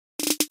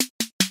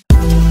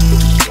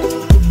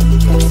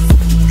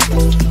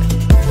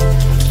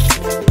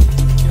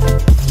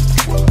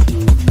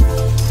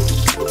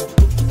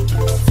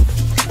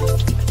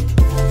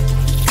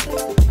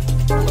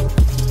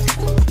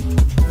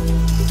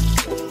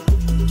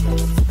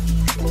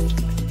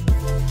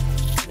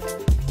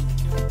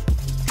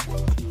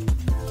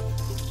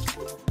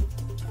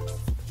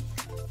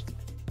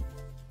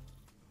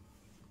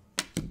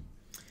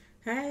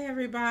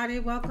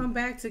everybody. Welcome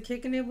back to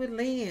Kicking It with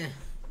Lynn.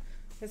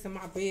 Listen,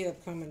 my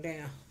bib coming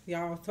down.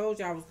 Y'all told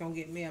y'all I was going to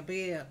get me a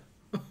bib.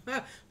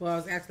 Well,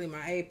 it's actually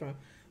my apron.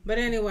 But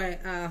anyway,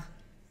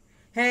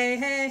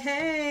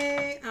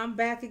 hey, I'm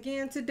back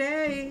again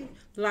today.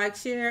 Like,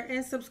 share,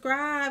 and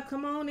subscribe.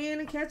 Come on in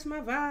and catch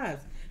my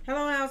vibes.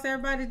 Hello, how's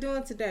everybody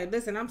doing today?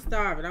 Listen, I'm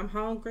starving. I'm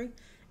hungry.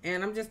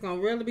 And I'm just going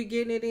to really be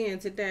getting it in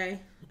today.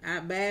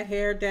 Bad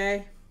hair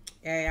day.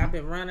 Hey, I've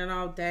been running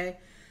all day.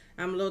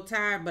 I'm a little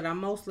tired, but I'm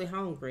mostly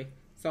hungry.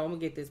 So I'm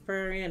going to get this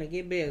prayer in and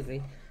get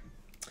busy.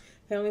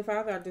 Heavenly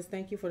Father, I just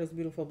thank you for this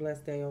beautiful,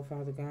 blessed day, oh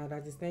Father God. I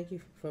just thank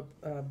you for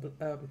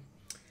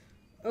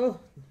the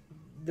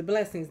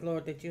blessings,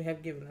 Lord, that you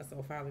have given us,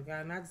 oh Father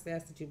God. And I just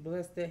ask that you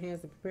bless their hands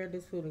to prepare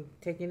this food and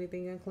take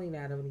anything unclean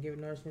out of it and give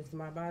nourishment to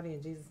my body.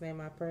 In Jesus' name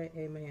I pray,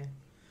 amen.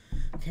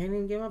 Can't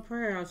even get my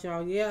prayer out,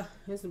 y'all. Yeah,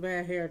 it's a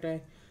bad hair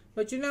day.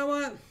 But you know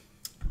what?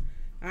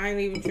 I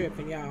ain't even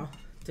tripping, y'all.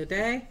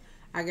 Today,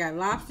 I got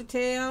lobster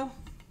tail.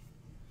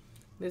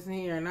 Listen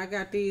here, and I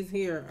got these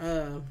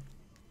here.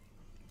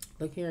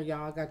 Look here,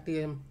 y'all. I got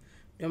them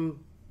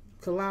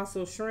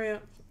colossal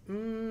shrimp.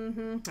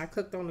 I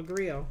cooked on the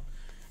grill.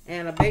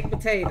 And a baked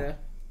potato.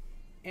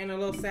 And a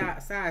little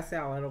side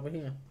salad over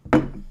here.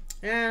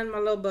 And my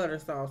little butter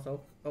sauce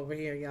over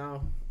here,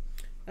 y'all.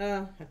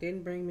 I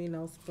didn't bring me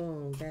no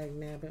spoon, dag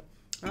nabbit.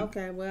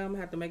 Okay, well, I'm going to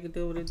have to make it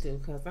do what it do.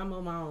 Because I'm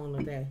on my own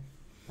today.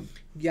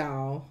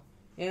 Y'all.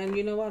 And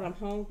you know what? I'm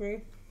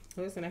hungry.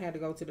 Listen, I had to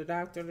go to the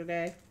doctor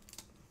today.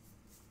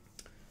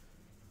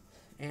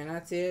 And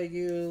I tell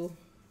you,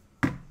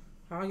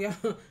 oh, y'all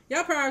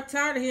probably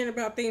tired of hearing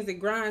about things that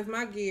grinds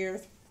my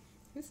gears.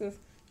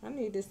 I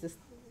need this to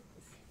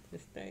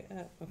stay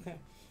up. Okay.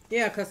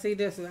 Yeah, because see,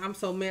 I'm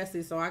so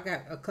messy. So I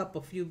got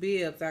a few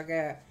bibs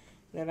that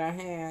I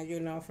had, you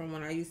know, from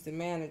when I used to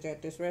manage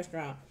at this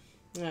restaurant.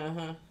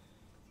 But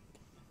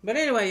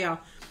anyway, y'all.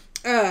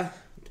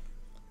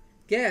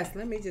 Yes,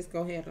 let me just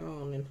go ahead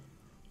on and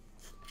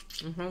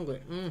I'm hungry.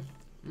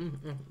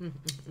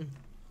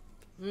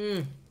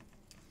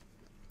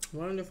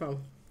 Wonderful.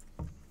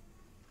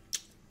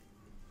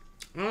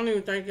 I don't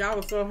even think y'all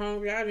was so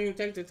hungry. I didn't even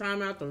take the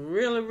time out to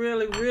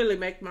really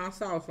make my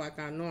sauce like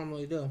I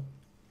normally do.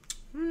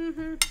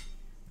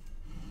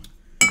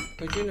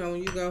 But you know,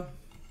 when you go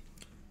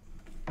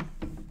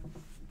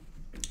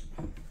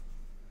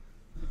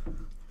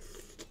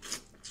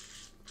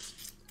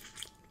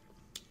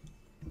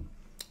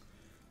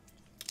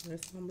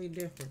it's gonna be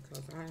different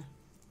because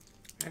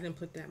I didn't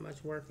put that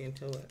much work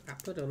into it. I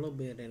put a little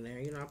bit in there,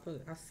 you know.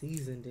 I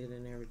seasoned it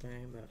and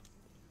everything, but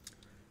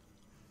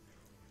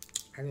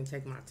I didn't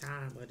take my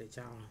time with it,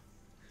 y'all,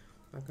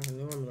 like I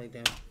normally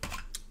do.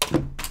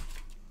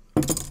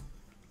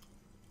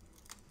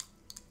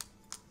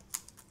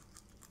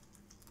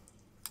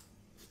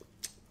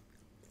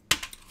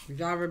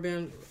 Y'all ever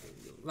been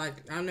like?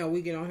 I know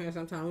we get on here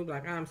sometimes. We be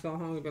like, I'm so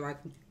hungry, but like,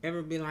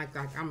 ever been like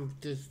I'm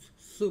just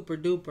super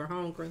duper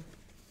hungry?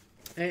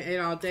 Ate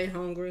all day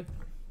hungry.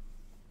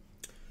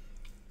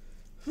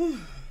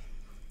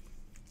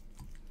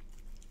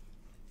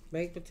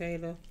 Baked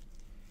potato.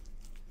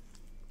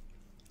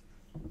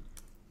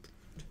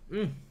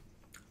 Woo,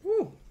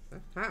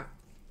 that's hot.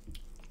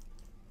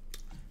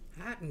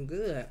 Hot and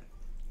good.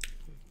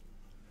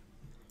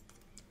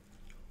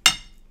 I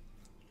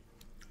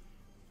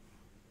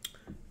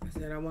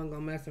said I wasn't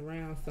gonna mess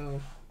around,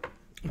 so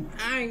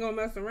I ain't gonna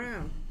mess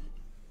around.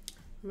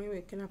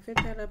 Maybe, can I fit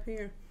that up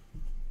here?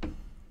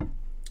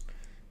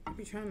 I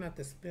be trying not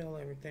to spill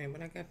everything,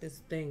 but I got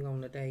this thing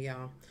on today,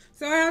 y'all.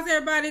 So how's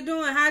everybody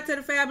doing? Hi to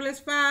the Fabulous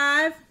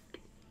Five.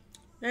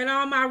 And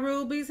all my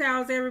rubies.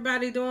 How's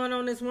everybody doing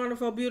on this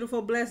wonderful,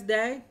 beautiful, blessed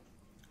day?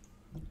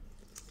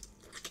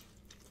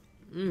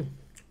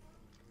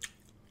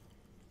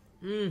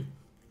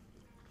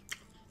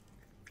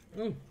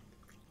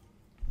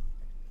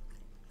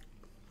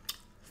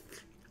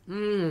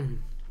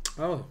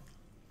 Oh.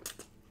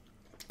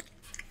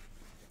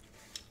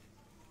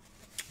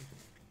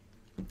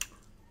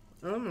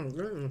 Oh my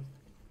goodness.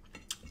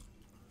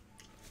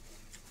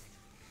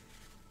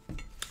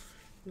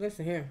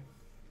 Listen here.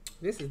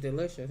 This is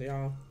delicious,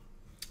 y'all.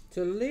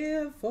 To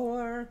live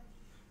for.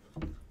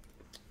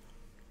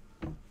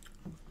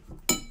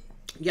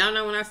 Y'all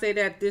know when I say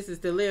that this is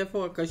to live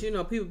for, because you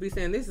know people be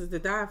saying this is to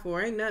die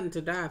for. Ain't nothing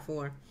to die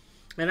for.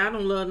 And I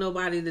don't love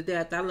nobody to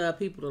death. I love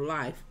people to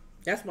life.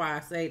 That's why I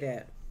say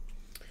that.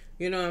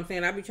 You know what I'm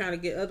saying? I be trying to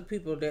get other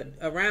people that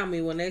around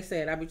me when they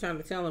say it. I be trying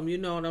to tell them, you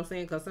know what I'm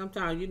saying? Because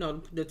sometimes, you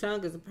know, the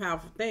tongue is a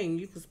powerful thing.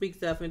 You can speak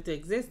stuff into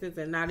existence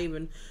and not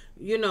even,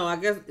 you know, I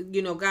guess,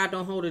 you know, God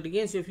don't hold it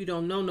against you if you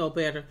don't know no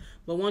better.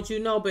 But once you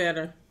know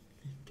better,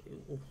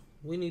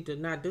 we need to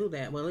not do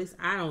that. Well, at least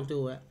I don't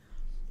do it.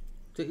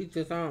 To each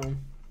his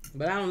own.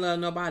 But I don't love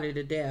nobody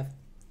to death.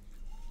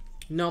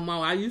 No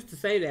more. I used to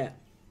say that.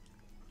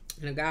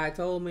 And a guy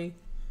told me,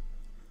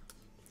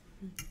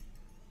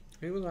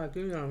 he was like,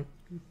 you know,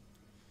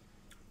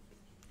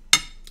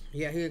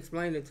 yeah, he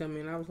explained it to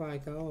me, and I was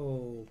like,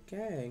 oh,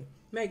 okay.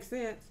 Makes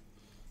sense.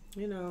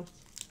 You know,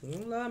 you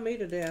don't love me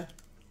to death.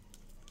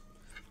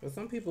 But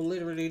some people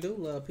literally do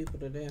love people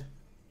to death.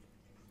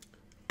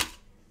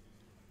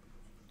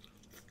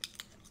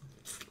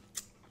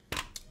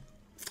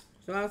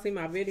 So y'all see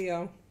my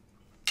video.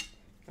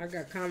 I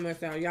got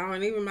comments out, y'all,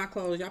 and even my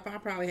clothes. Y'all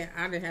probably had,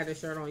 I didn't have this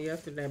shirt on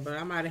yesterday, but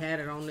I might have had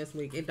it on this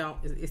week.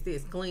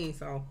 It's clean.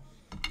 So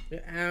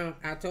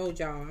I told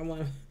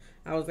y'all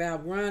I was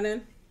out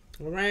running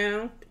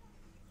around.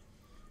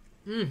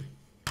 And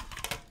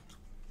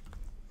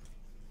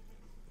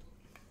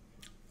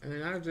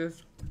I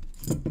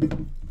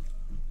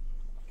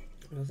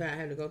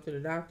had to go to the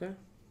doctor.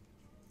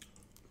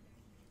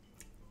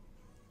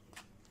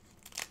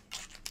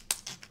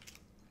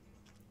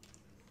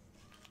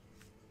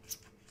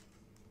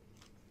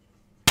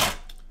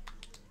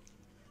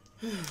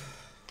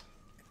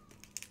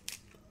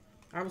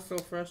 I was so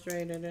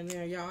frustrated in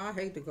there. Y'all, I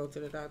hate to go to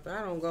the doctor.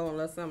 I don't go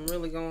unless something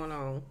really going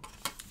on.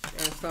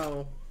 And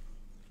so,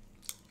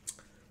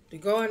 to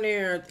go in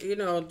there, you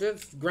know,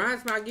 just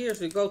grinds my gears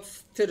to go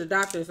to the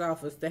doctor's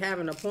office to have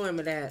an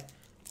appointment at,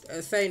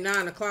 say,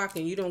 9 o'clock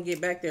and you don't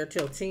get back there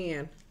till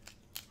 10.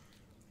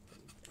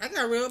 I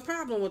got a real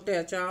problem with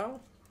that, y'all.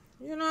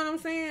 You know what I'm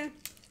saying?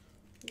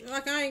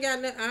 Like, I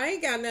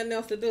ain't got nothing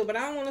else to do, but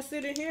I don't want to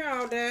sit in here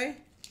all day.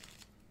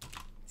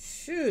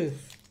 Shoot.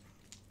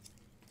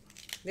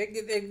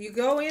 You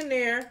go in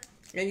there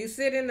and you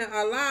sit in the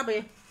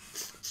lobby.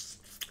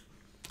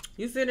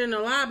 You sit in the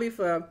lobby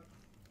for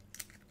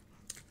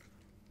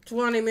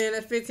 20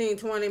 minutes, 15,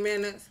 20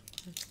 minutes.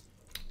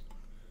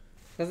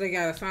 Because they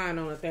got a sign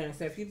on it there and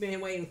say, if you've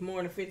been waiting for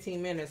more than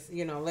 15 minutes,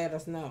 you know, let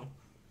us know.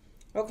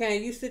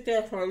 Okay, you sit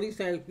there for at least,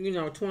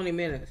 20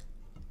 minutes.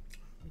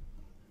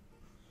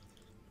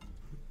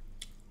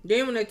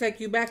 Then when they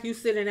take you back, you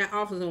sit in that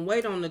office and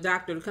wait on the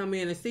doctor to come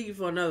in and see you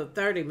for another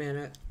 30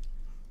 minutes.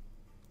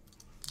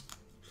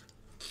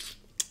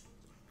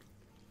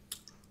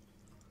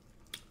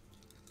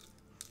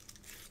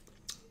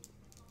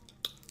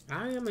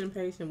 I am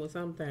impatient with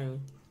some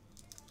things.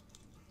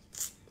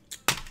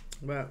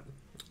 But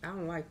I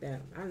don't like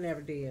that. I never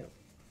did.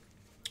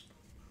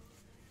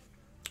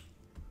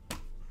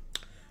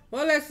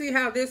 Well, let's see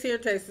how this here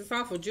tastes. It's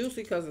awful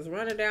juicy because it's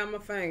running down my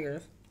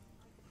fingers.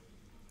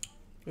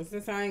 And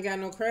since I ain't got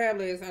no crab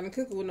legs, I didn't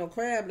cook it with no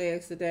crab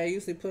legs today. I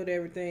usually put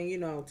everything,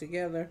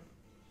 together.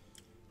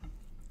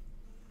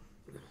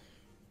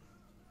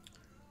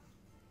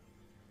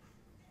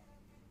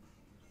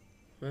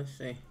 Let's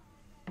see.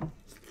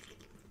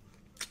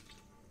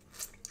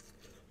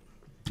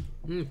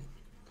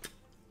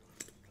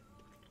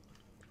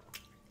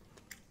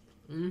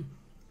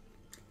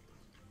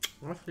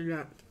 Let's see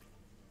that.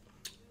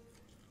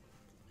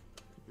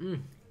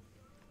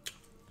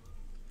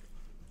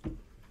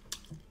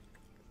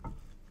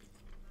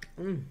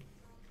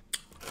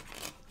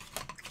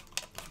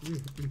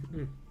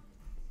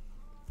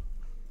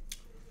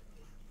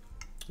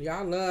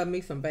 Y'all love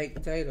me some baked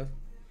potatoes.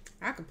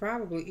 I could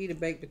probably eat a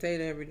baked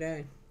potato every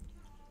day.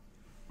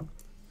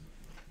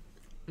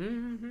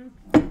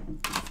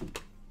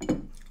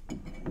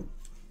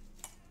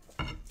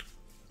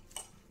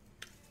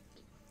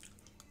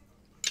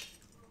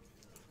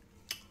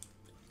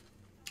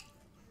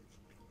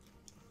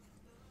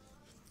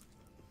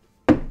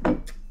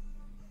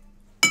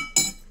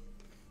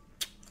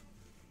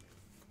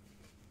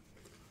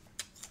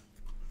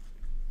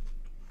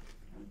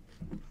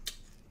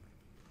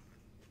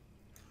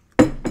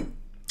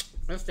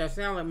 That's that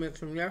salad mix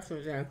from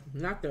yesterday.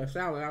 Not the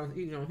salad I was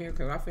eating on here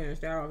because I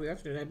finished that off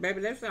yesterday. Baby,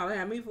 that salad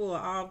had me full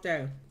all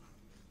day.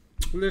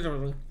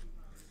 Literally.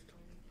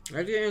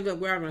 I did end up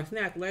grabbing a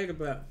snack later,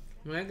 but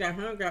when I got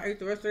hungry, I ate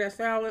the rest of that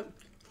salad.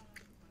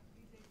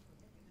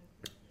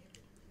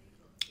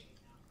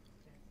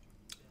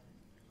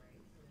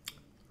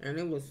 And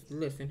it was,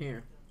 listen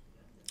here.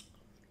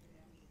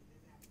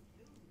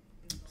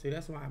 See,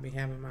 that's why I be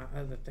having my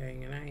other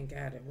thing, and I ain't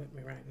got it with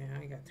me right now.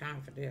 I ain't got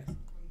time for this.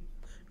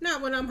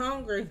 Not when I'm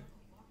hungry.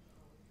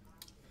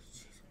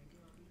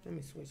 Let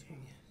me switch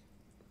hands.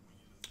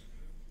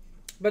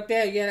 But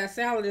that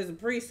salad is a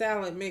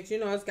pre-salad mix. You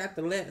know, it's got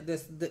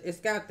it's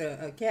got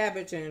the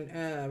cabbage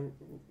and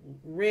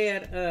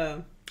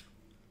red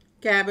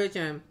cabbage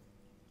and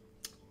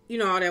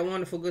all that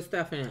wonderful good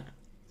stuff in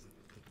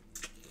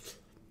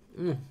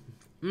it.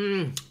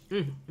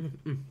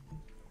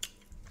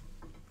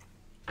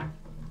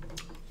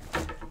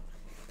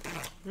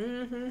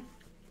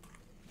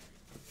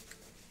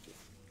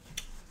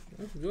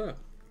 That's good.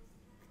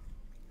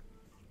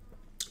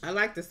 I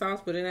like the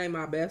sauce, but it ain't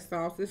my best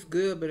sauce. It's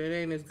good, but it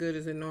ain't as good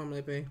as it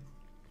normally be.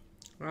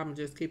 I'm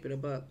just keep it a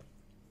buck.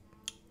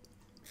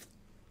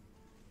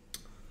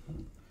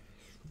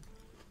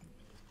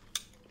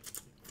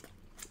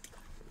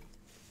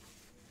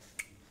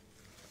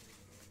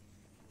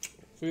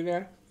 See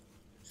there?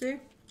 See?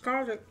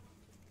 Called it.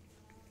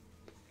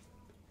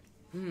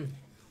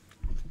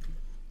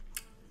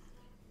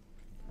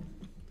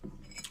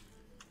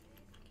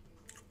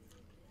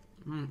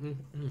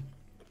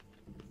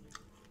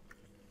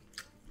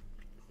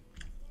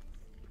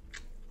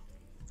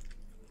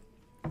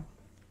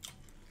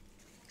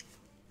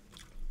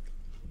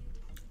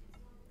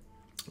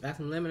 Got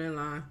some lemon and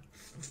lime.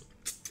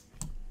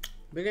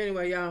 But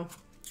anyway, y'all,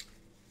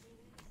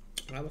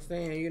 I was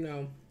saying, you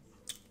know,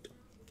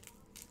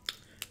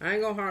 I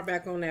ain't gonna harp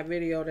back on that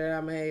video that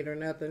I made or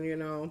nothing, you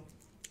know.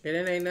 And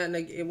it ain't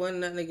nothing. It wasn't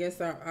nothing against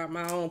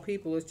my own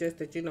people. It's just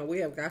that, you know, we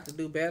have got to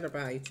do better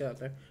by each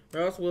other, or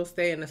else we'll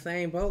stay in the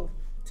same boat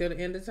till the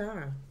end of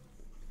time.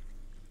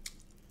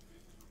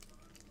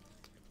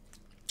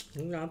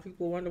 You know,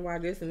 people wonder why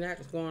this and that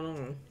is going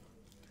on,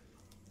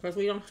 because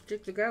we don't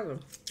stick together.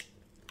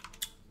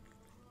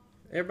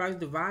 Everybody's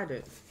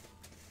divided.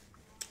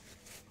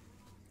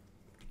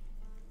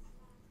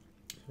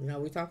 You know,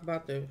 we talk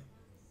about the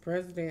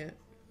president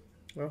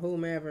or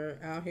whomever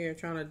out here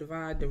trying to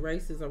divide the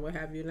races or what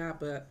have you not,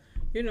 but,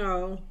 you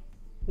know,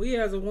 we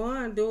as a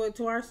one do it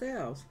to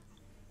ourselves.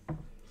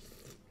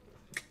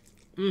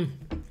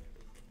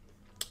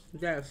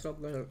 That is so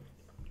good.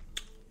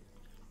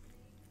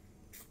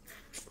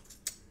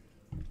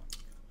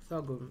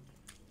 So good.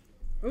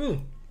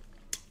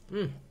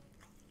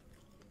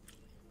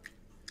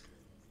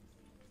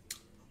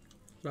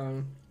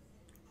 So,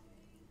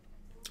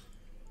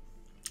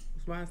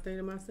 that's why I stay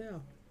to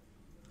myself.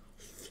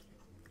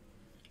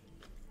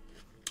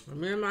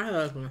 Me and my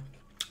husband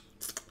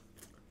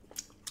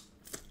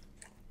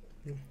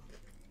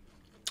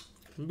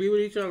be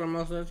with each other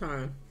most of the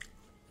time.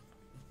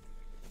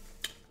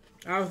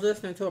 I was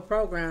listening to a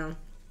program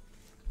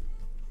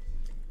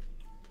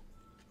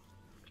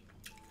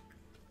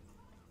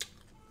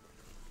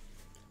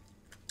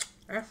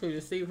actually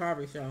the Steve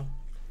Harvey show,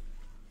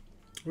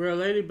 where a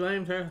lady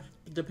blamed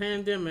the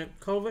pandemic,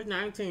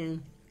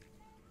 COVID-19,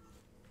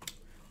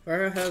 for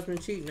her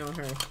husband cheating on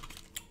her,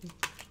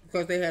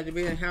 because they had to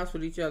be in the house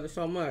with each other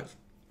so much.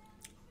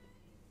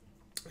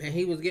 And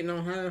he was getting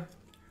on her.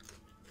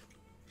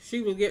 She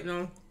was getting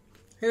on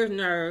his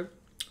nerve.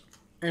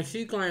 And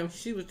she claimed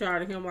she was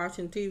tired of him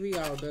watching TV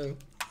all day.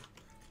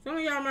 Some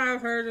of y'all might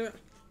have heard it.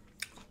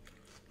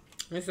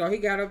 And so he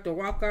got up to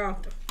walk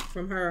off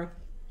from her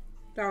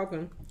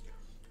talking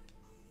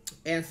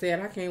and said,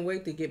 "I can't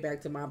wait to get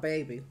back to my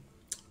baby."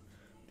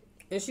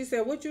 And she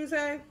said, "What you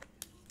say?"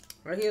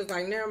 Or he was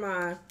like, "Never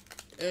mind."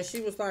 And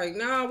she was like,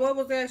 "No, what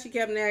was that?" She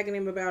kept nagging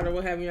him about it,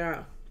 what have you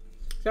not.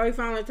 So he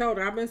finally told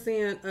her, "I've been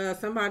seeing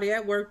somebody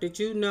at work that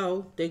you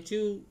know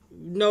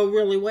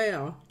really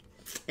well.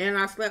 And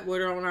I slept with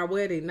her on our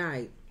wedding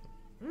night."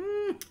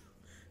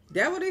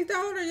 That what he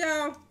told her,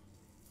 y'all?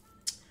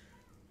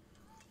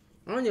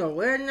 On your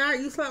wedding night,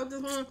 you slept with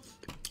this one?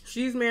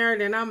 She's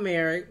married and I'm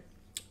married.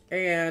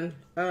 And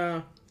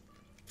to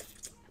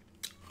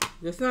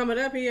sum it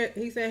up,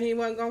 he said he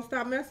wasn't going to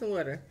stop messing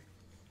with her,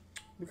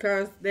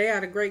 because they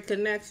had a great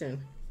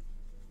connection.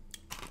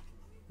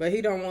 But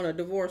he don't want a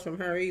divorce from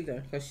her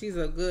either, because she's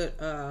a good,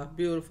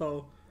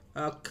 beautiful,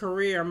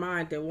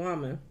 career-minded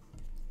woman.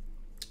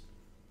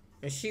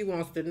 And she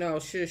wants to know,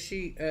 should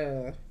she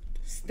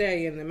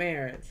stay in the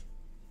marriage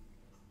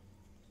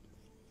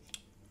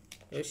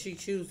if she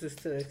chooses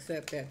to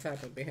accept that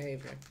type of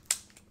behavior.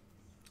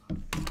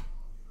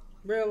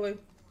 Really?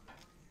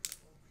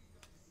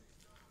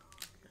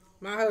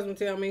 My husband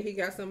tell me he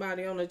got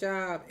somebody on the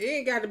job. It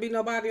ain't got to be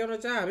nobody on the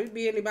job. It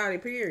be anybody,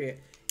 period.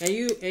 And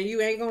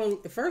you ain't gonna.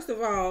 First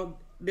of all,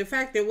 the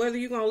fact that whether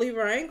you gonna leave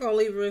her or ain't gonna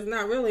leave her is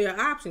not really an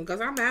option,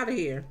 because I'm out of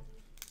here.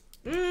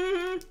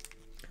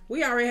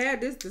 We already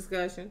had this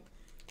discussion.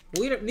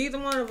 Neither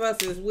one of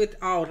us is with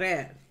all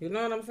that. You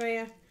know what I'm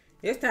saying?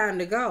 It's time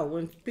to go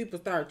when people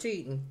start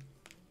cheating.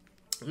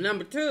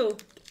 Number two,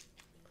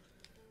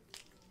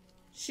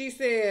 she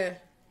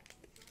said,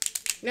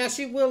 now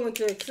she willing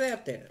to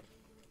accept it.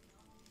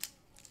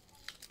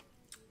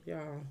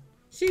 Y'all,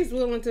 she's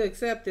willing to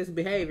accept this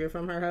behavior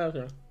from her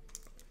husband.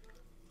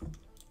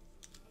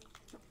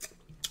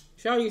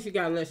 Show you she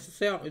got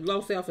low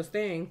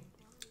self-esteem.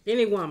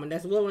 Any woman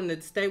that's willing to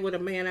stay with a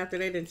man after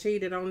they done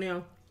cheated on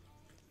them.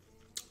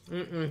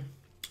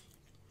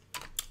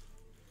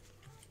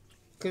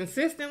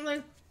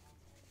 Consistently?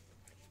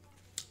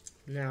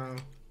 No.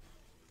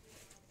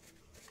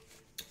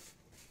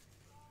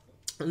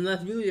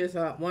 Unless you just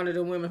one of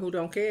the women who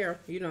don't care.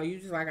 You know, you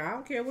just like, I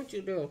don't care what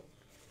you do.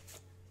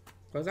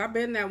 Because I've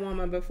been that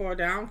woman before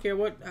that I don't care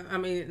what, I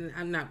mean,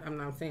 I'm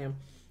not saying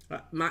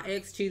my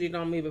ex cheated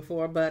on me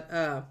before, but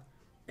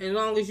as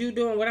long as you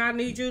doing what I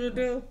need you to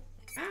do,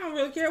 I don't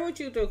really care what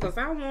you do, because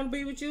I don't want to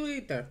be with you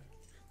either.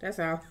 That's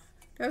how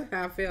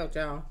I felt,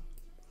 y'all.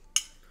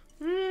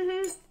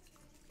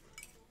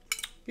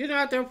 You know,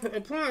 at the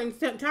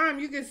point in time,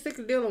 you get sick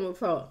of dealing with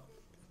her.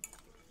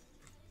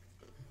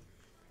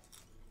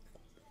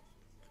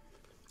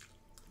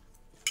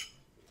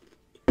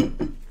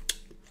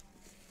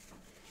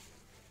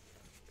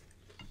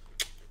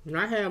 And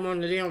I had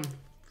one of them.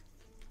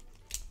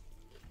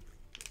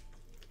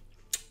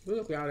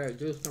 Look at all that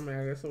juice coming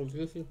out of there, so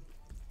juicy.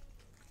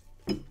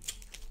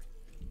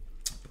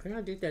 Can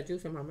I get that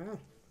juice in my mouth?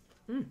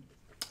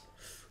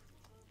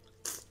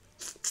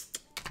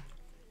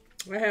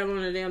 I had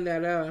one of them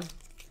that,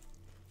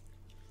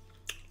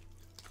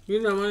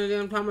 you know, one of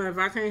them talking about, if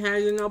I can't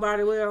have you,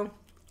 nobody will.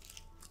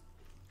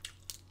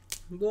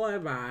 Boy,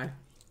 bye.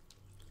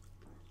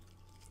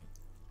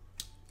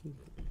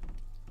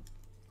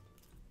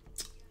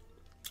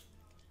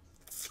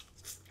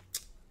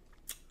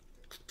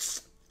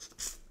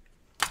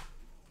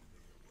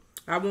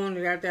 I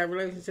wanted out that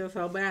relationship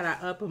so bad, I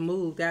up and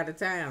moved out of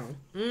town.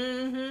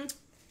 Mm-hmm.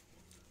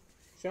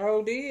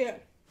 Sure did.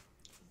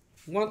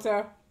 Once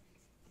I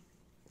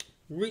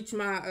reach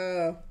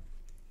my,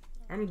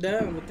 I'm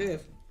done with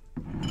this.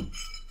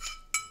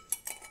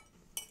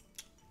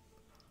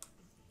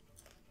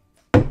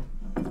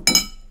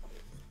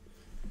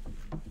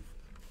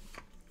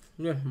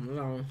 Yeah,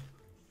 no.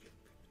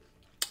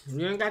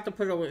 You ain't got to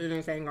put up with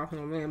anything off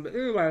no man. But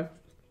anyway,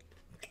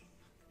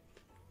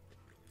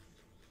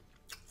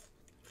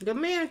 the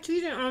man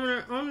cheated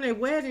on their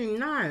wedding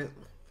night.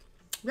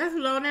 That's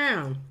low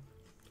down.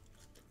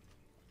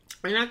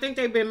 And I think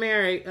they've been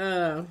married,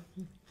 I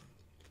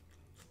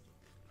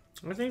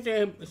think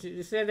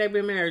she said they've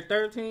been married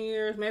 13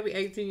 years, maybe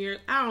 18 years.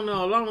 I don't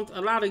know,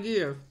 a lot of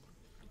years.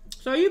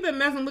 So you've been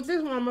messing with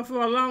this woman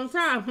for a long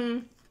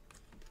time,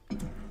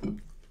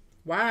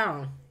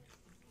 Wow.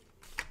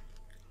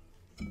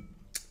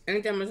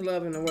 Ain't that much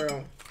love in the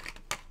world.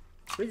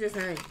 We just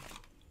ain't.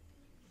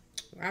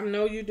 I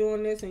know you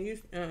doing this and you,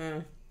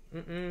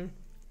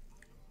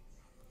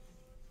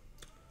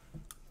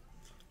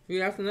 See,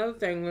 that's another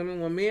thing,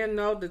 women. When men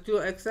know that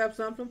you'll accept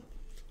something,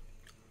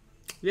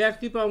 you have to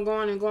keep on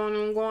going and going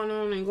on, going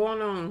on and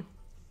going on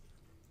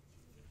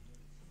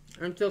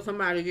until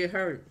somebody get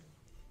hurt.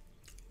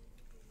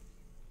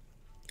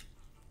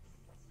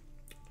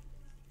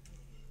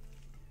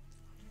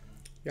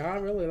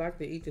 Y'all really like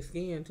to eat the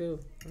skin too.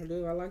 I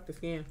do. I like the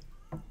skin.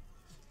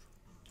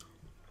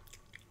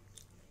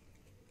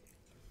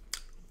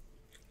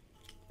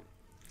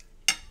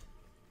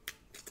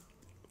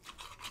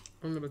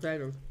 On the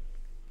potatoes.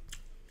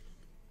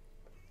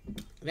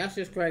 That's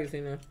just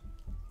craziness.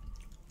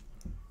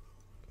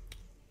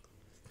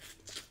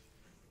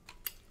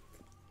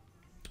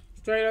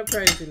 Straight up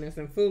craziness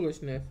and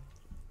foolishness.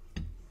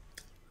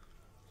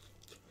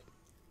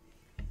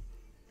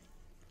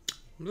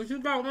 But you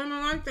got women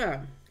like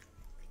that.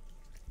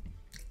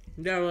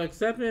 That will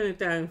accept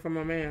anything from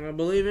a man or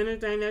believe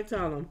anything they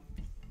tell them.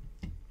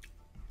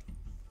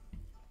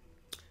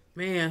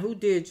 Man, who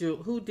did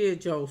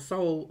your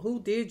soul?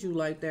 Who did you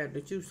like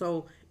that you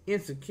so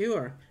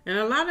insecure? And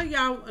a lot of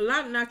y'all,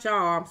 not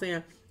y'all, I'm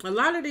saying, a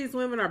lot of these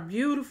women are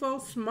beautiful,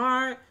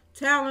 smart,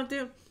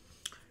 talented,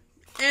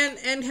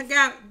 and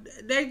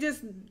they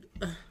just,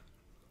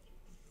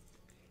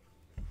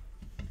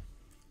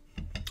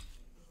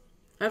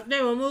 if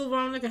they will move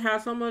on, they can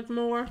have so much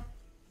more.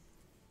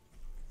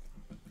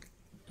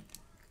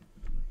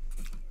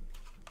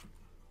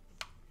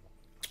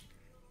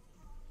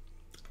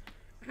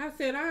 I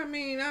said, I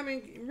mean,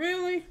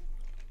 really?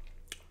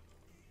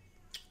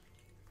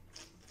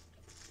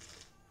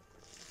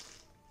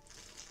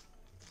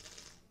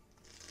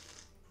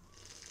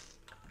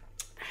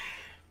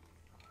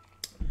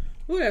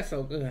 Ooh, that's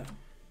so good.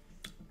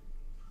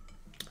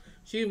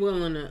 She's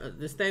willing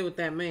to stay with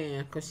that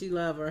man because she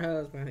loved her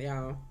husband,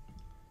 y'all.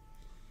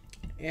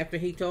 After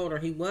he told her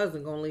he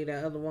wasn't going to leave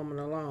that other woman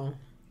alone.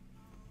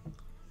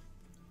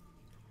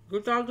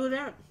 Could y'all do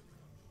that?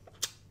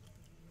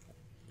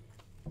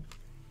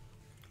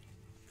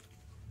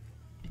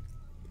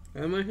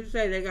 And when he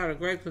say they got a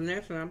great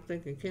connection, I'm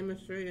thinking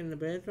chemistry in the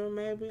bedroom,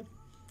 maybe.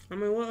 I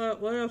mean,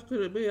 what else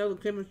could it be? Other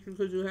chemistry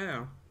could you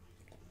have?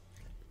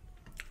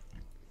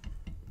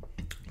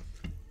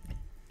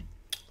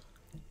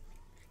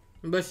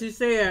 But she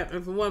said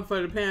if it wasn't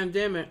for the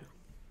pandemic,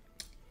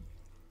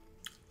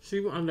 she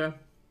wonder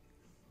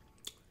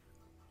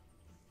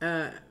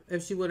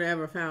if she would have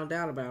ever found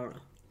out about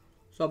it.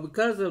 So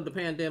because of the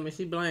pandemic,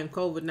 she blamed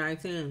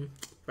COVID-19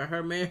 for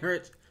her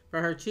marriage,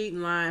 for her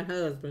cheating, lying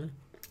husband.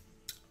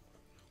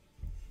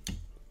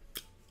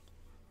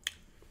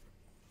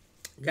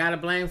 Gotta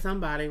blame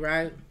somebody,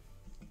 right?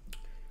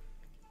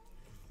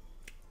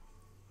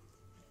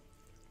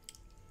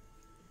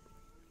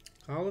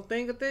 Call a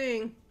thing a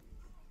thing.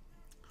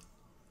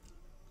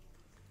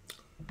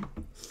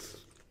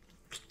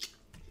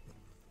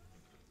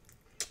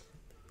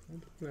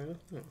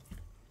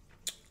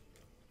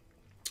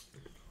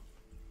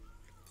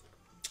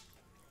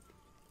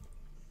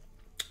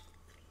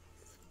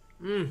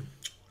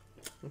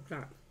 What's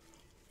that?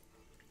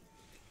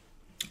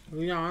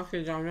 Y'all, I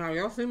said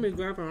y'all see me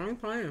grabbing, I ain't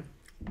playing.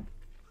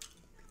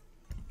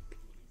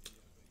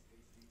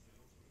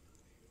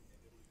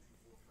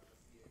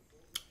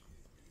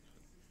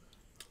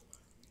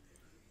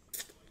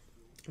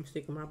 I'm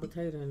sticking my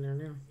potato in there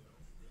now.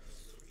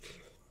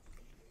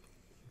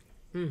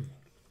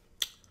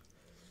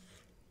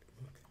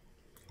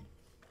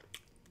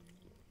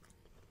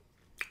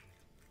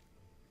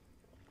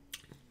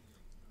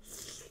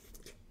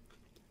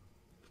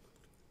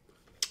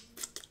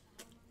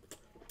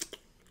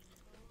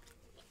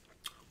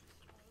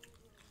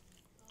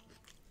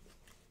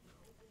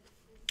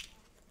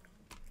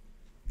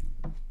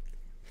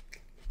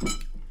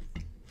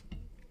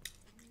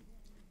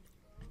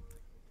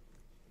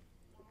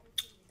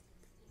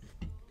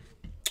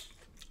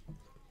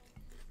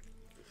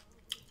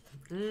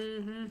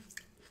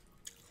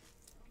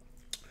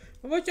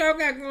 What y'all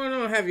got going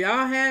on? Have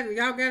y'all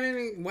got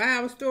any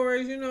wild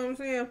stories? You know what I'm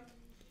saying?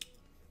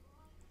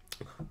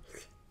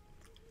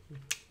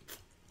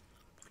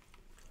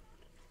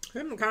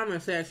 in the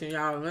comment section,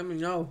 y'all, let me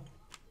know.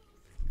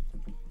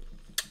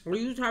 Are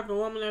you the type of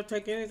woman that'll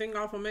take anything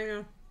off a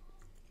man?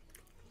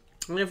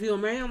 And if you're a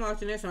man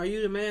watching this, are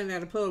you the man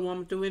that'll put a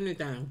woman through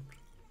anything?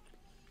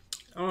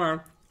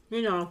 Or,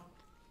 you know,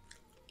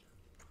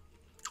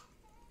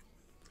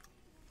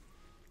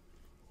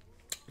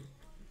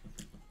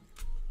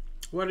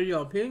 what are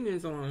your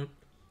opinions on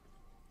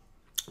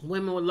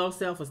women with low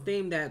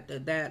self-esteem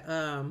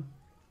that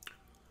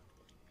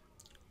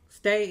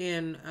stay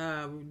in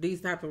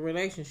these type of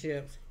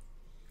relationships?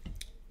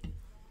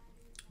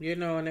 You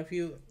know, and if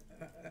you,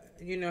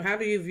 you know, how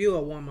do you view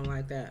a woman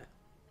like that?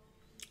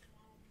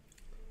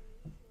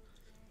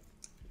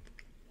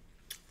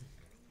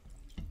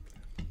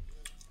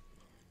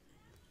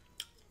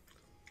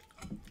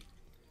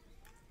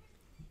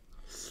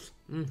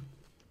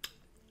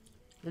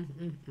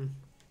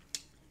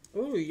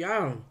 Ooh,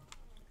 y'all.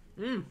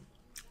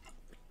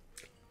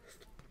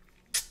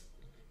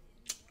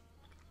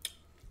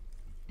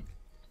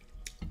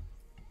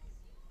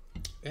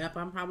 Yep,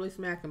 I'm probably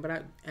smacking,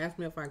 but ask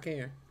me if I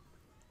care.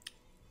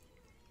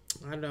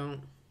 I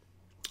don't.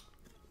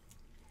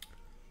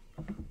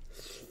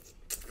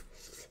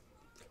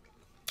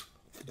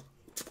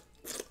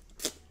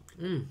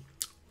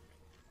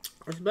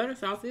 This butter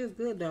sauce is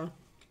good though.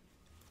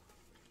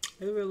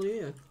 It really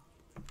is.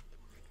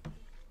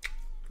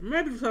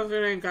 Maybe because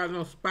it ain't got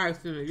no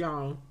spice in it,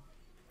 y'all.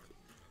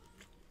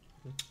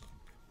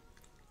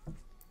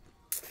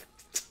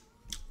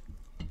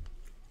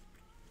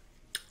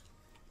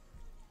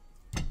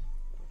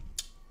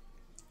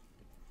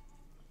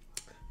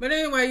 But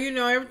anyway, you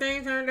know,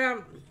 everything turned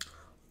out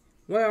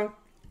well.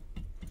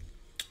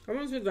 I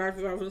went to the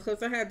doctor's office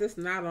because I had this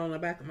knot on the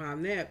back of my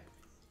neck.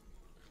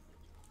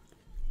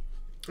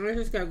 And it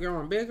just kept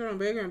growing bigger and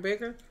bigger and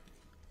bigger.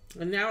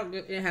 And now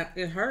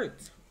it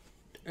hurts.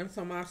 And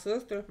so my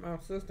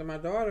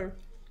daughter,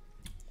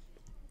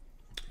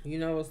 you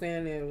know, was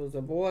saying that it was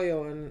a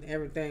boil and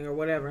everything or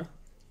whatever.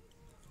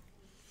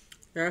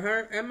 It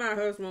hurt, and my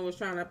husband was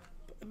trying to,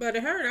 but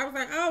it hurt. I was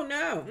like, oh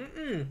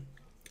no,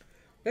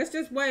 let's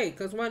just wait,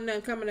 because wasn't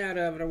nothing coming out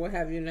of it or what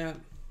have you not.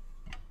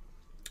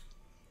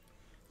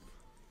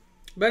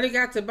 But it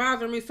got to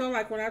bother me so,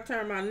 like when I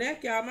turned my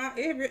neck, y'all,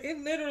 it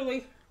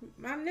literally,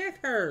 my neck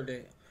hurt.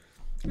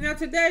 Now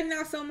today,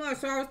 not so much.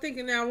 So I was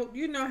thinking, now,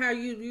 you know how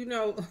you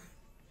know,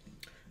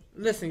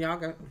 listen,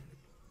 y'all,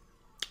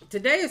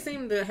 today it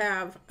seemed to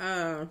have,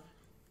 I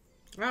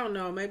don't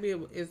know, maybe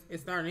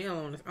it's starting to heal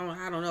on this.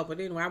 I don't know,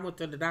 but anyway, I went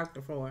to the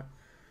doctor for it.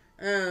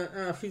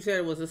 She said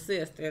it was a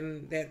cyst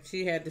and that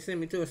she had to send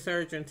me to a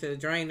surgeon to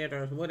drain it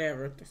or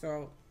whatever.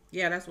 So,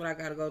 yeah, that's what I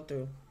got to go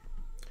through.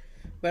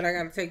 But I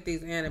got to take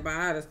these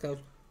antibiotics because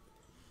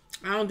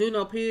I don't do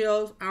no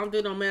pills. I don't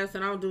do no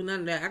medicine. I don't do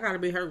none of that. I got to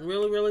be hurt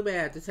really, really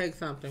bad to take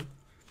something.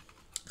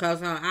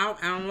 Because I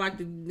don't like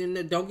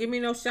to, don't give me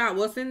no shot.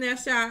 What's in that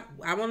shot?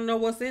 I want to know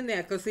what's in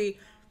there. Because, see,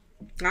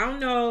 I don't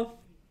know.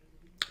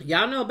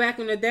 Y'all know back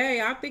in the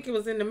day, I think it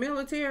was in the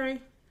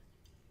military.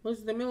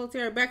 Was the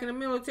military? Back in the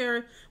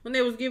military, when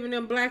they was giving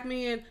them black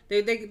men,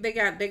 they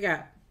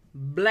got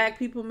black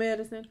people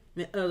medicine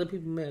and other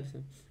people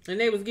medicine. And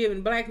they was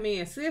giving black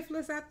men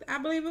syphilis, I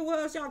believe it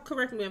was. Y'all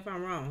correct me if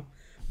I'm wrong.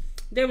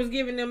 They was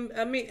giving them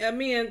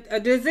a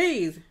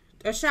disease.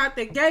 A shot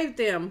that gave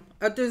them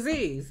a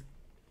disease.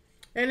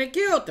 And it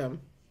killed them.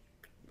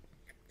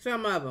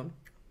 Some of them.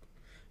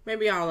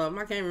 Maybe all of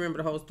them. I can't remember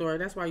the whole story.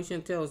 That's why you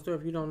shouldn't tell a story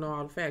if you don't know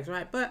all the facts,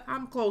 right? But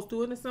I'm close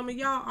to it, and some of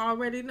y'all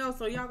already know,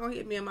 so y'all gonna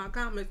hit me in my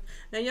comments,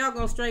 and y'all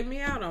gonna straighten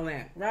me out on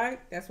that, right?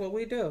 That's what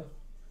we do.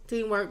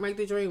 Teamwork make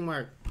the dream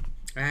work.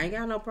 I ain't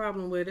got no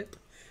problem with it.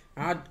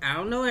 I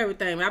don't know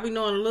everything. I be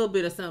knowing a little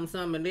bit of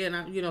something, and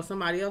then,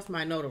 somebody else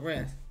might know the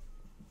rest.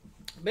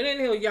 But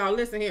anyhow, y'all,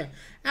 listen here.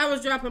 I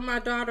was dropping my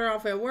daughter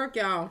off at work,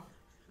 y'all,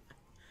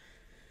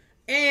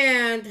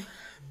 and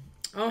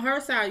on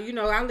her side,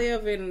 I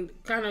live in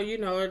kind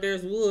of,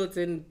 there's woods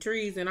and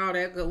trees and all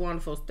that good,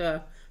 wonderful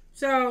stuff.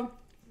 So,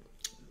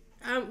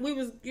 we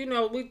was,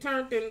 we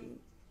turned and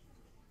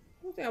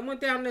went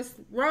down this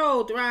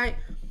road, right?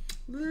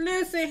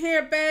 Listen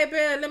here, baby.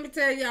 Let me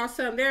tell y'all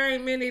something. There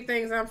ain't many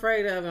things I'm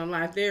afraid of in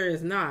life. There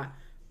is not.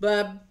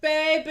 But,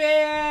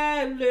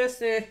 baby,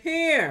 listen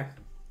here.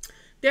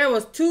 There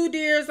was 2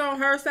 deers on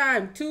her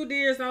side and 2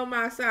 deers on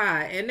my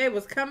side. And they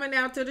was coming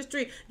out to the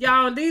street.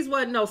 Y'all, these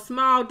wasn't no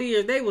small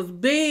deers. They was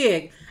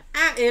big.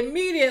 I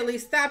immediately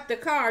stopped the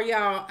car,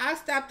 y'all. I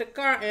stopped the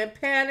car and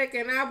panicked.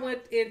 And I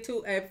went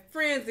into a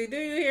frenzy. Do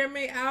you hear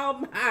me?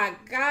 Oh, my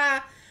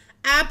God.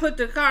 I put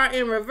the car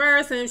in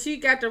reverse. And she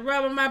got the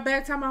rub on my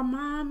back. Telling my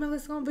mom,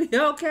 it's going to be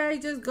okay.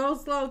 Just go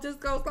slow. Just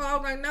go slow.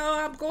 I'm like,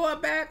 no, I'm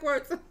going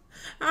backwards.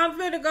 I'm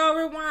finna go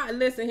rewind.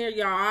 Listen here,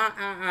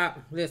 y'all.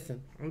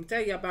 Listen. I'm gonna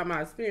tell you about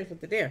my experience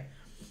with the deer.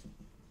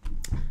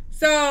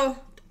 So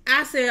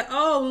I said,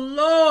 "Oh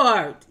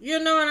Lord," you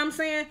know what I'm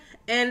saying?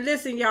 And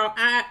listen, y'all.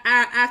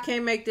 I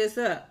can't make this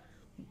up.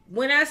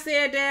 When I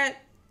said that,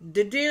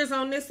 The deer's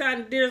on this side,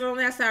 the deer's on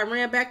that side,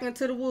 ran back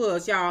into the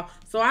woods, y'all.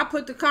 So I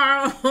put the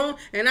car on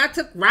and I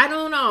took right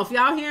on off.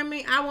 Y'all hear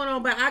me? I went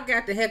on back. I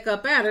got the heck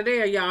up out of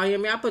there, y'all hear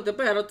me? I put the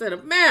pedal to the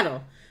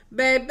metal.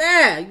 Baby,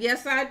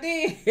 yes I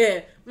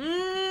did.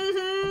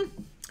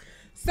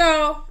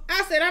 So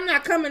I said, I'm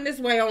not coming this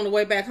way on the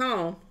way back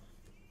home.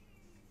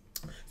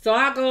 So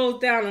I goes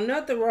down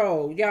another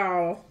road,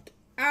 y'all.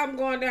 I'm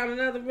going down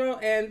another road,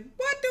 and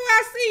what do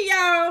I see,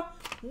 y'all?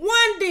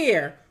 One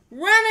deer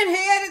running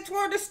headed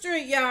toward the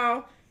street,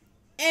 y'all.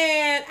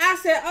 And I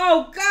said,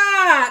 oh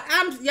God,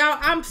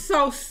 I'm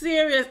so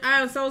serious.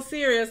 I am so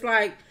serious.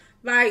 Like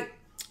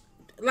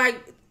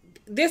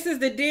this is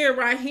the deer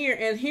right here,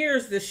 and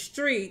here's the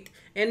street,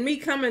 and me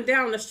coming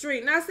down the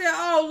street. And I said,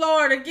 oh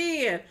Lord,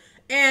 again.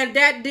 And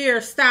that deer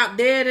stopped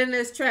dead in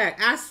its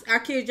track. I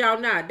kid y'all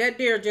not. That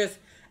deer just,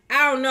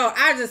 I don't know.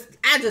 I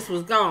just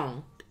was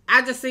gone.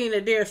 I just seen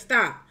the deer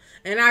stop,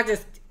 and I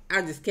just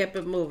kept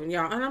it moving,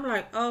 y'all. And I'm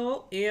like,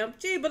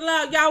 OMG, but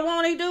look, y'all,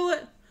 won't he do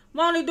it?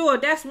 Won't he do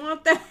it? That's one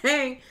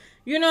thing.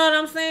 You know what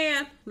I'm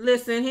saying?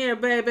 Listen here,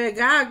 baby.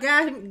 God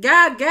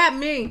got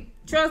me.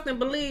 Trust and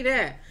believe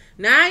that.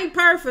 Now, I ain't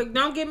perfect.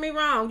 Don't get me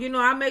wrong. You know,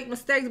 I make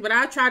mistakes, but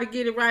I try to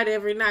get it right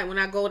every night. When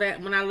I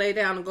lay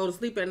down and go to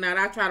sleep at night,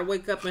 I try to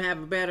wake up and have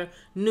a better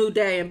new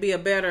day and be a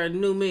better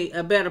new me,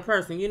 a better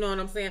person. You know what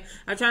I'm saying?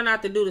 I try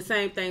not to do the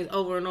same things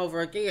over and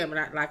over again.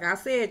 But like I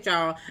said,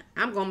 y'all,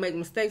 I'm going to make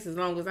mistakes as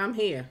long as I'm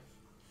here.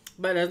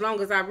 But as long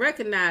as I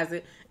recognize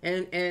it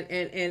and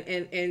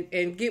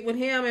get with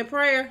him in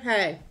prayer,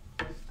 hey,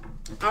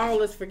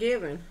 all is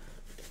forgiven.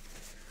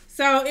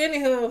 So,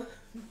 anywho,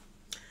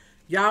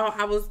 y'all,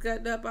 I was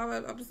cutting up.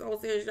 I'm so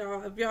serious,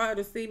 y'all. If y'all had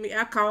to see me,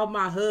 I called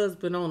my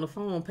husband on the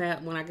phone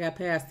when I got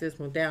past this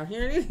one down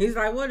here. And he's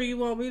like, what do you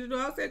want me to do?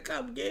 I said,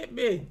 come get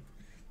me.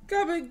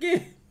 Come and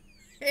get me.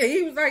 And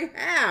he was like,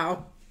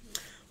 how?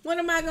 What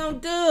am I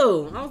going to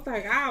do? I was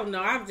like, I don't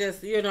know.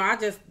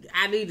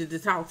 I needed to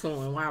talk to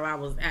him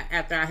while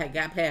after I had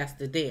got past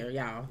the deer,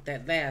 y'all.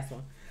 That last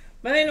one.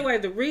 But anyway,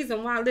 the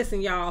reason why,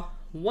 listen, y'all,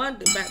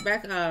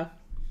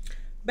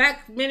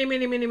 back many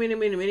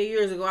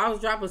years ago, I was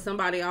dropping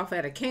somebody off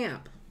at a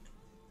camp.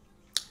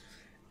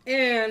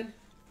 And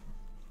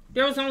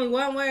there was only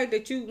one way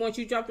that once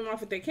you dropped them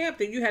off at the camp,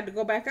 then you had to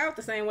go back out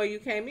the same way you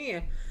came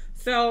in.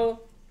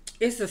 So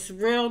it's a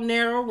real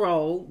narrow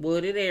road,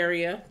 wooded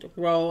area,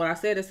 road. I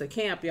said it's a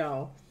camp,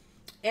 y'all.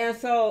 And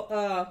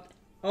so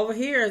over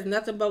here is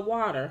nothing but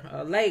water,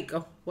 a lake,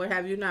 or what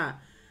have you not.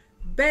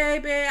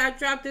 Baby, I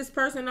dropped this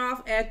person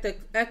off at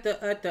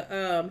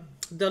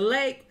the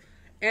lake.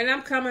 And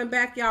I'm coming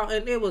back, y'all,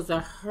 and it was a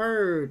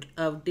herd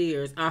of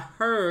deers. A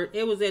herd.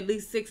 It was at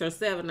least 6 or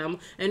 7 of them.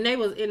 And they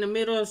was in the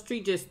middle of the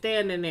street just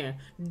standing there.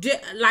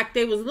 Like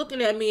they was looking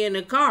at me in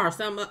the car.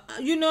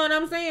 You know what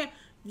I'm saying?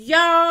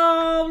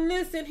 Y'all,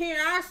 listen here.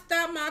 I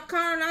stopped my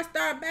car and I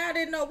started back. I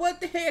didn't know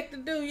what the heck to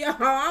do, y'all.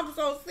 I'm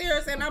so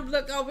serious, and I'm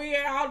looking over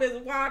here, all this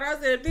water. I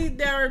said, if these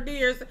darn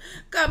deers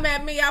come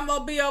at me, I'm going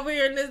to be over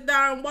here in this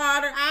darn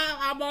water.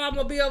 I'm going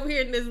to be over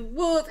here in this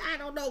woods. I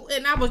don't know.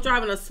 And I was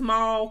driving a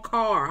small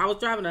car. I was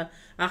driving a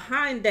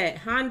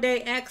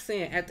Hyundai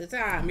Accent at the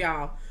time,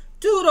 y'all.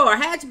 2-door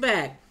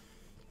hatchback.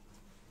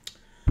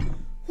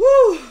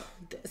 Whew.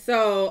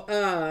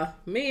 So,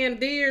 me and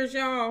deers,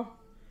 y'all.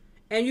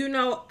 And, you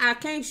know, I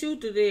can't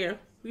shoot the deer.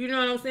 You know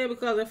what I'm saying?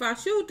 Because if I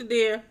shoot the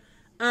deer,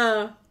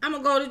 I'm going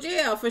to go to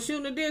jail for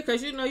shooting the deer.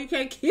 Because, you know, you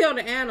can't kill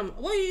the animal.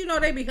 Well, you know,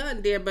 they be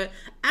hunting deer. But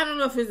I don't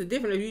know if it's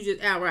different if you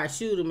just outright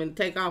shoot them and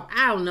take off.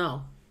 I don't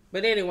know.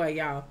 But anyway,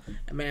 y'all.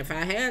 I mean, if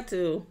I had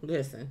to,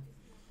 listen.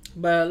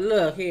 But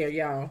look here,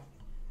 y'all.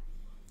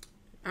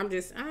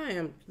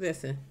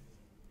 Listen.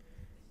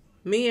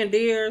 Me and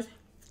deers,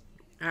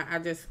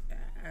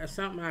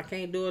 something I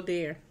can't do a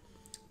deer.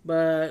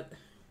 But...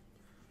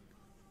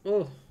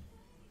 oh,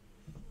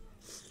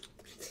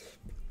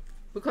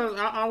 because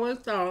I always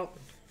thought,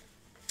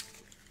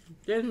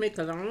 just me,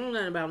 because I don't know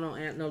nothing about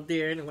no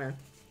deer anyway.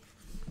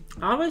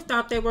 I always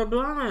thought they were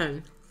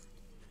blind.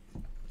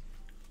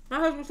 My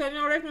husband said,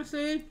 no, they can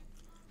see.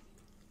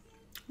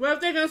 Well,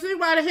 if they can see,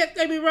 why the heck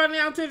they be running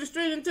out to the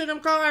street and to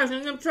them cars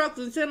and them trucks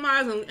and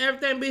semis and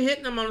everything be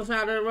hitting them on the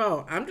side of the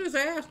road? I'm just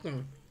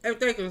asking. If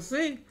they can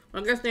see,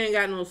 I guess they ain't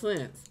got no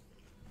sense.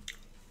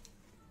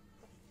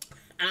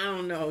 I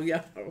don't know,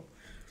 y'all.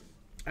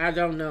 I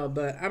don't know,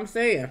 but I'm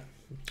saying.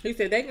 He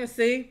said they can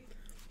see.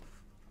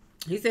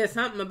 He said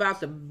something about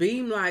the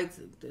beam lights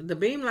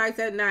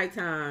at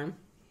nighttime.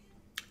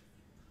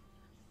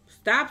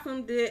 Stops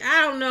them dead.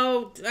 I don't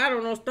know.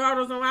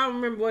 Startles them. I don't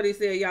remember what he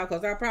said, y'all,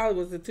 because I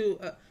probably was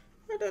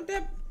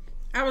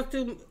I was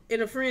too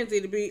in a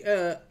frenzy to be.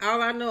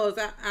 All I know is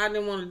I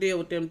didn't want to deal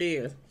with them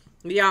deers.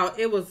 Y'all,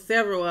 it was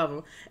several of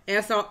them.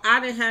 And so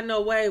I didn't have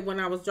no way when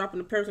I was dropping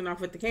the person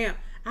off at the camp.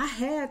 I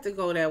had to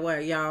go that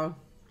way, y'all.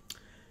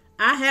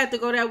 I had to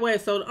go that way.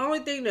 So the only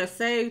thing that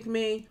saved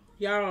me,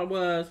 y'all,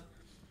 was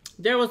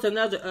there was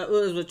another, it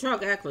was a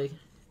truck actually,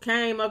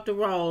 came up the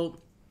road,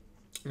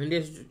 and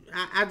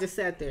I just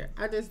sat there.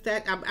 I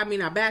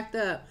backed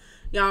up,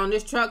 y'all, and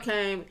this truck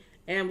came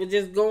and was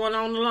just going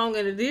on along,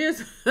 and the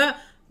deers,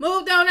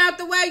 Moved on out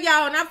the way,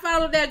 y'all, and I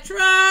followed that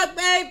truck,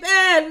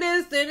 baby.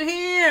 Listen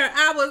here.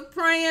 I was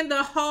praying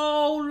the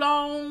whole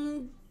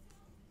long...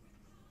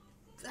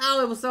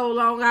 Oh, it was so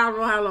long. I don't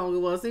know how long it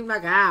was. It seemed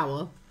like an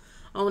hour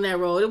on that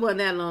road. It wasn't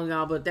that long,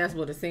 y'all, but that's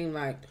what it seemed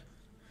like.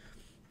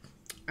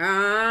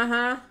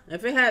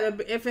 If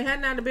it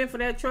had not been for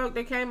that truck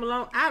that came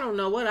along, I don't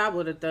know what I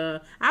would have done.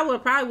 I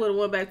probably would have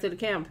went back to the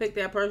camp, picked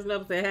that person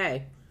up, and said,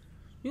 "Hey,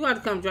 you got to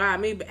come drive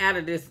me out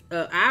of this."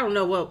 I don't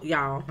know what,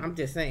 y'all. I'm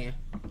just saying.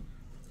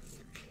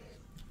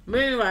 But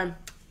anyway,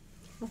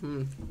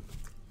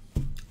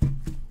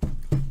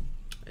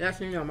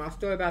 that's my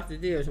story about the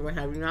deals and what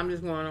have you. I'm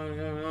just going on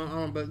and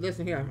on. But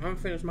listen here, I'm gonna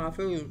finish my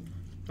food.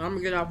 I'm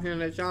gonna get off here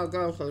and let y'all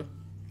go. So,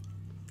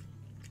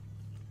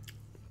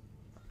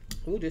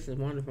 ooh, this is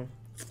wonderful.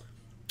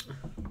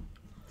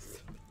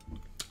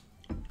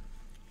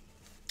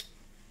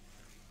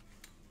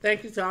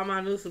 Thank you to all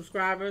my new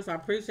subscribers. I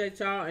appreciate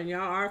y'all, and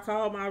y'all are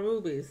called my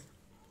rubies.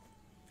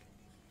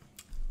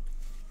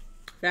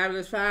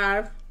 Fabulous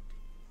 5.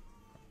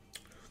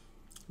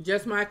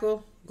 Just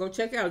Michael. Go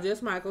check out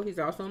Just Michael. He's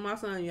also my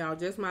son, y'all.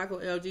 Just Michael,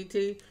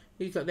 LGT.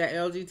 That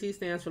LGT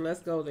stands for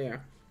Let's Go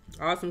There.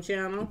 Awesome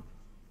channel.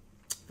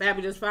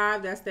 Fabulous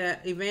 5. That's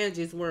that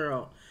Evangelist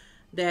World.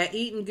 That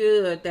Eating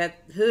Good. That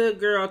Hood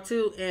Girl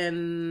 2.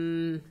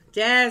 And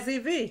Jazzy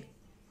V.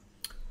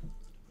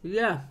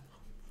 Yeah.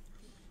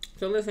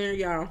 So listen here,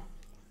 y'all.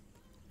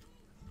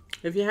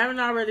 If you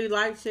haven't already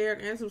liked, shared,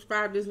 and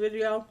subscribed this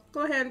video,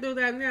 go ahead and do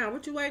that now.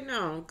 What you waiting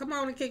on? Come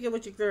on and kick it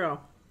with your girl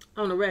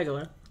on the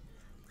regular.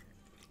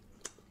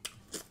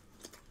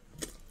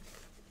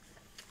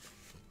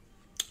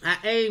 I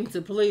aim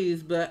to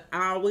please, but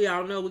we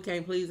all know we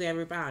can't please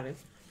everybody.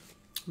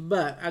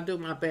 But I do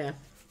my best.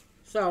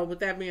 So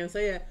with that being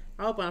said,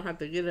 I hope I don't have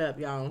to get up,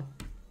 y'all.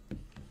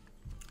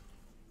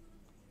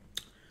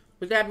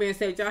 With that being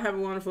said, y'all have a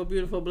wonderful,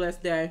 beautiful,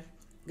 blessed day.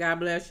 God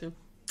bless you.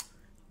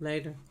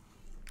 Later.